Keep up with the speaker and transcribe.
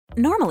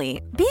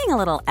Normally, being a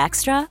little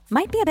extra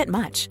might be a bit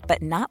much,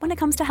 but not when it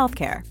comes to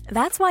healthcare.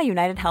 That's why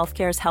United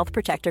Healthcare's Health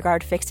Protector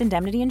Guard fixed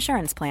indemnity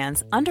insurance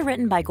plans,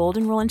 underwritten by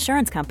Golden Rule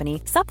Insurance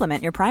Company,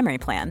 supplement your primary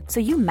plan so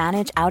you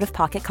manage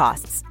out-of-pocket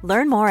costs.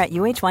 Learn more at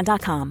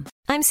uh1.com.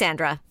 I'm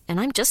Sandra, and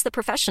I'm just the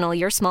professional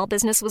your small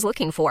business was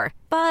looking for.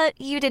 But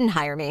you didn't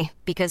hire me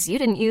because you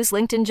didn't use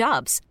LinkedIn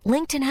Jobs.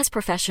 LinkedIn has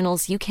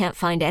professionals you can't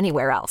find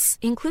anywhere else,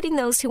 including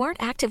those who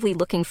aren't actively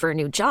looking for a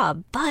new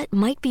job, but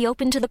might be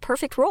open to the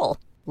perfect role,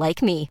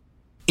 like me.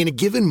 In a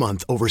given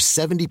month, over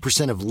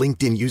 70% of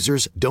LinkedIn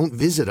users don't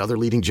visit other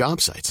leading job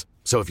sites.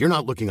 So if you're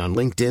not looking on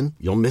LinkedIn,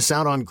 you'll miss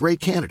out on great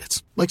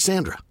candidates like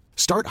Sandra.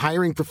 Start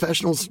hiring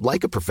professionals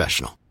like a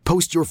professional.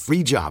 Post your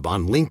free job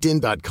on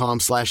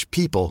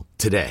linkedin.com/people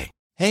today.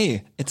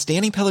 Hey, it's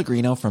Danny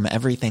Pellegrino from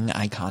Everything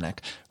Iconic.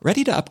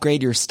 Ready to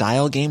upgrade your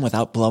style game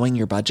without blowing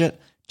your budget?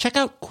 Check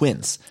out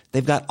Quince.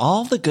 They've got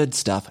all the good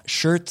stuff,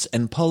 shirts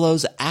and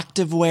polos,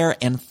 activewear,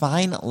 and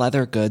fine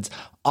leather goods,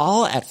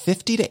 all at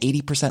 50 to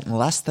 80%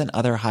 less than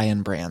other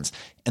high-end brands.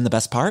 And the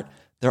best part?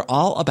 They're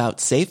all about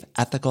safe,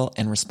 ethical,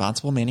 and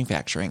responsible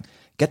manufacturing.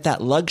 Get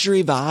that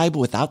luxury vibe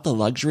without the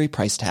luxury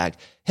price tag.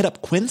 Hit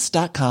up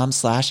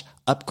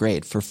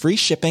quince.com/upgrade for free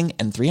shipping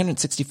and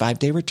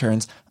 365-day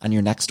returns on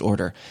your next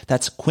order.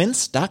 That's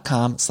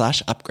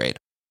quince.com/upgrade.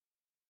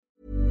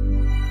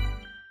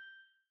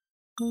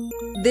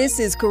 This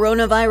is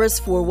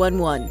Coronavirus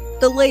 411,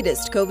 the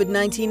latest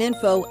COVID-19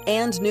 info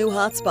and new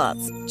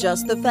hotspots.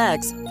 Just the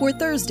facts for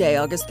Thursday,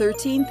 August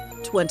 13th,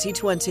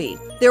 2020.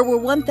 There were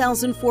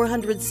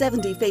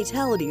 1,470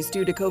 fatalities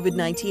due to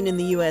COVID-19 in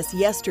the U.S.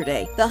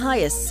 yesterday, the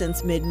highest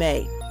since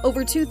mid-May.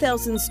 Over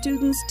 2,000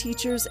 students,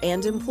 teachers,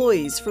 and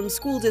employees from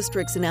school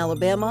districts in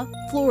Alabama,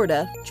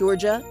 Florida,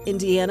 Georgia,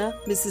 Indiana,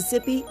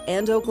 Mississippi,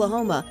 and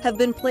Oklahoma have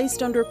been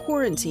placed under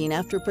quarantine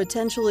after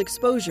potential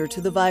exposure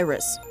to the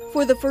virus.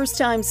 For the first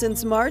time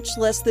since March,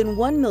 less than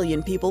 1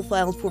 million people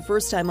filed for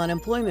first-time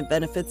unemployment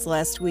benefits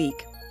last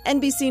week.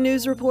 NBC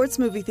News reports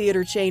movie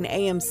theater chain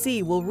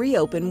AMC will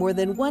reopen more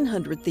than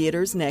 100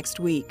 theaters next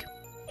week.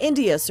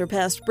 India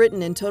surpassed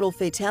Britain in total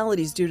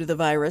fatalities due to the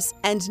virus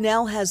and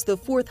now has the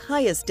fourth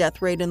highest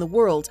death rate in the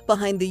world,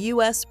 behind the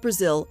U.S.,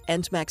 Brazil,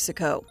 and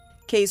Mexico.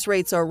 Case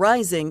rates are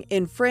rising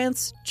in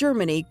France,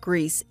 Germany,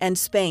 Greece, and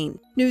Spain.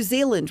 New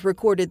Zealand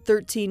recorded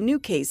 13 new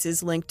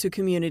cases linked to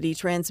community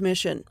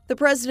transmission. The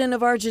president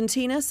of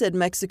Argentina said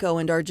Mexico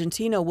and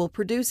Argentina will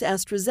produce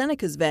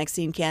AstraZeneca's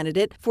vaccine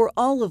candidate for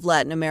all of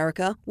Latin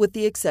America, with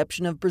the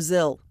exception of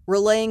Brazil.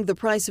 Relaying the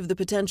price of the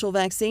potential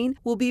vaccine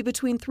will be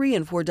between $3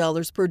 and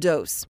 $4 per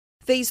dose.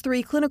 Phase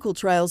 3 clinical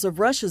trials of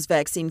Russia's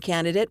vaccine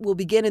candidate will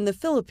begin in the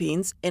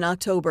Philippines in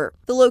October.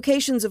 The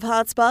locations of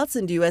hotspots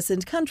and U.S.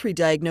 and country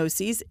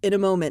diagnoses in a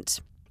moment.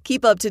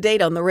 Keep up to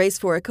date on the race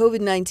for a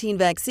COVID-19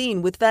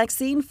 vaccine with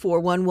Vaccine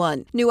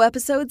 411. New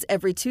episodes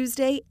every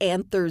Tuesday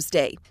and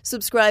Thursday.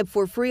 Subscribe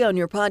for free on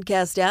your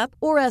podcast app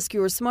or ask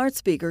your smart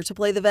speaker to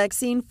play the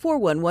Vaccine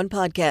 411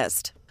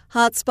 podcast.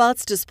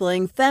 Hotspots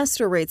displaying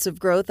faster rates of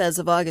growth as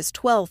of August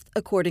 12th,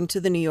 according to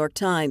the New York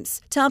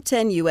Times. Top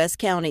 10 U.S.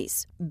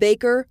 counties: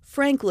 Baker,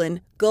 Franklin,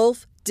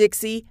 Gulf,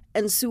 Dixie,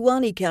 and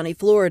Suwannee County,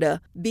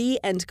 Florida; B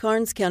and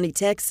Karnes County,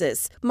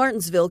 Texas;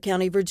 Martinsville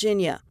County,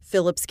 Virginia;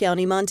 Phillips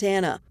County,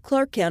 Montana;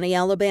 Clark County,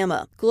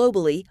 Alabama.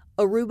 Globally,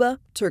 Aruba,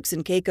 Turks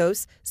and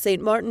Caicos,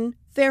 St. Martin,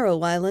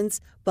 Faroe Islands,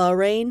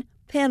 Bahrain,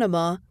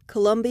 Panama,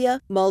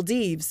 Colombia,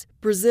 Maldives,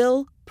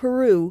 Brazil,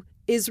 Peru,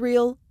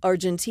 Israel,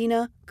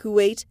 Argentina,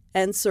 Kuwait,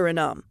 and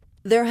Suriname.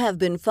 There have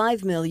been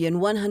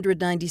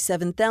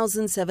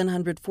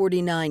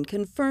 5,197,749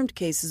 confirmed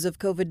cases of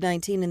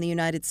COVID-19 in the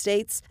United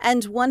States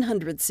and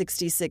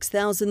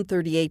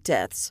 166,038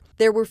 deaths.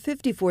 There were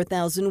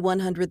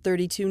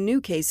 54,132 new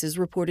cases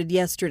reported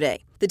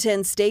yesterday. The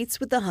 10 states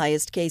with the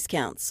highest case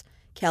counts: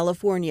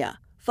 California,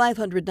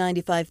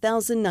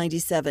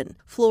 595,097;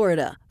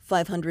 Florida,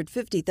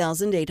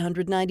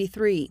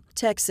 550,893;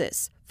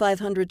 Texas,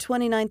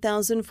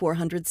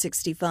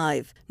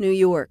 529,465; New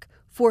York,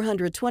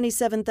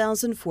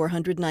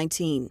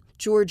 427,419;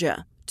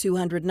 Georgia,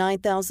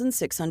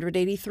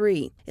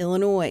 209,683;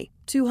 Illinois,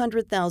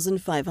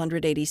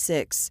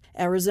 200,586;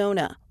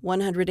 Arizona,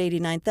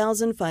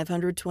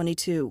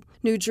 189,522;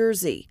 New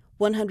Jersey,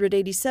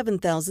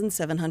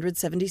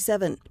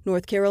 187,777;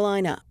 North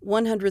Carolina,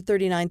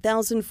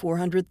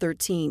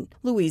 139,413;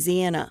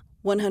 Louisiana,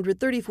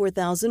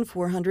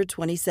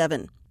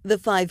 134,427. The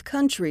 5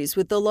 countries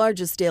with the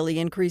largest daily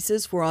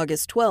increases for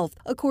August 12th,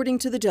 according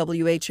to the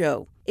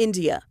WHO.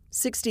 India,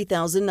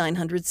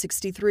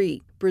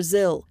 60,963.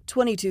 Brazil,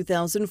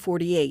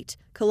 22,048.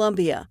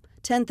 Colombia,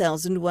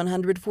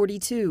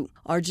 10,142.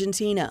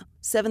 Argentina,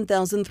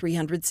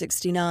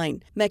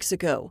 7,369.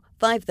 Mexico,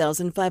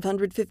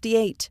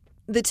 5,558.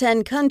 The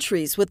 10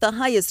 countries with the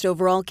highest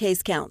overall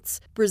case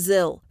counts: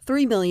 Brazil,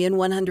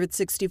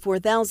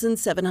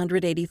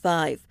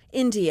 3,164,785.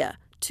 India,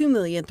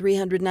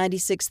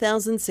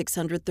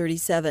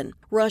 2,396,637.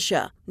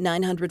 Russia,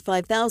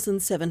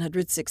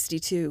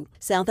 905,762.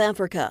 South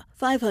Africa,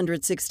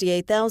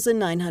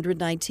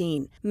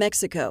 568,919.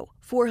 Mexico,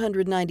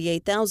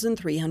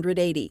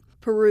 498,380.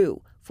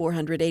 Peru,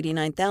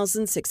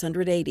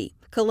 489,680.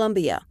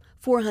 Colombia,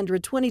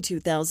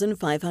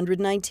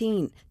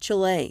 422,519.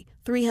 Chile,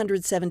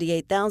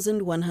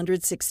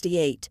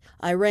 378,168.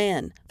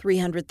 Iran,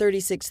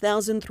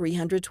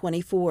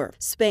 336,324.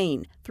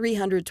 Spain,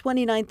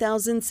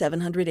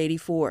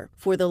 329,784.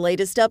 For the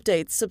latest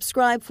updates,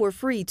 subscribe for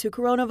free to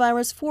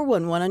Coronavirus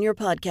 411 on your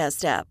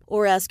podcast app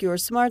or ask your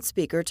smart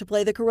speaker to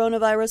play the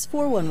Coronavirus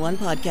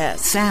 411 podcast.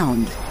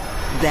 Sound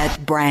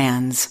that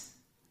brands.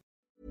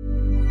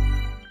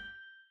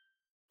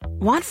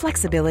 Want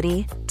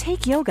flexibility?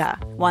 Take yoga.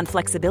 Want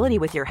flexibility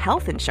with your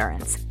health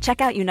insurance? Check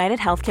out United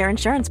Healthcare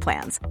Insurance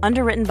Plans.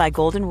 Underwritten by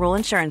Golden Rule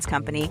Insurance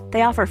Company,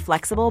 they offer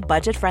flexible,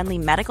 budget-friendly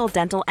medical,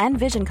 dental, and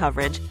vision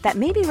coverage that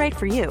may be right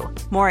for you.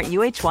 More at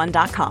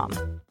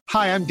UH1.com.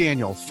 Hi, I'm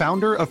Daniel,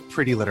 founder of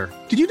Pretty Litter.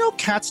 Did you know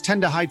cats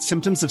tend to hide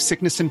symptoms of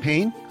sickness and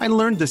pain? I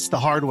learned this the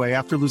hard way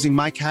after losing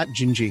my cat,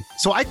 Gingy.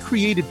 So I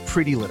created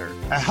Pretty Litter,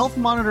 a health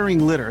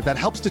monitoring litter that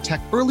helps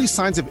detect early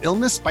signs of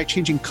illness by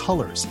changing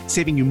colors,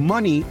 saving you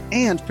money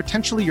and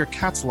potentially your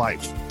cat's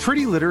life.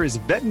 Pretty Litter is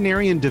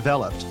veterinarian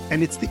developed,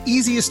 and it's the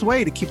easiest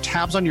way to keep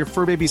tabs on your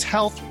fur baby's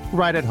health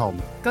right at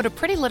home. Go to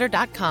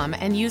prettylitter.com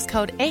and use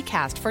code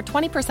ACAST for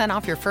 20%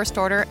 off your first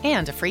order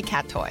and a free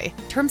cat toy.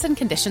 Terms and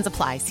conditions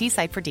apply. See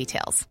site for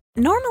details.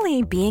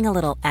 Normally, being a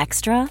little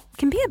extra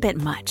can be a bit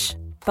much,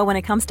 but when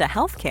it comes to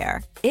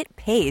healthcare, it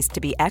pays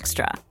to be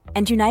extra.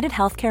 And United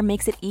Healthcare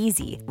makes it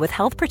easy with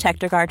Health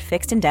Protector Guard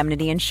fixed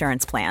indemnity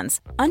insurance plans.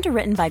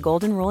 Underwritten by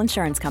Golden Rule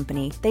Insurance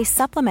Company, they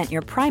supplement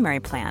your primary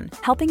plan,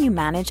 helping you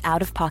manage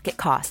out-of-pocket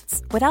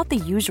costs without the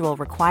usual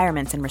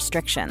requirements and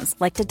restrictions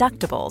like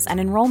deductibles and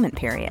enrollment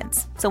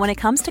periods. So when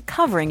it comes to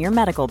covering your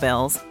medical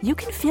bills, you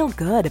can feel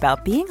good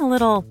about being a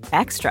little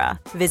extra.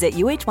 Visit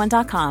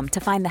UH1.com to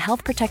find the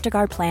Health Protector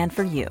Guard plan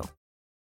for you.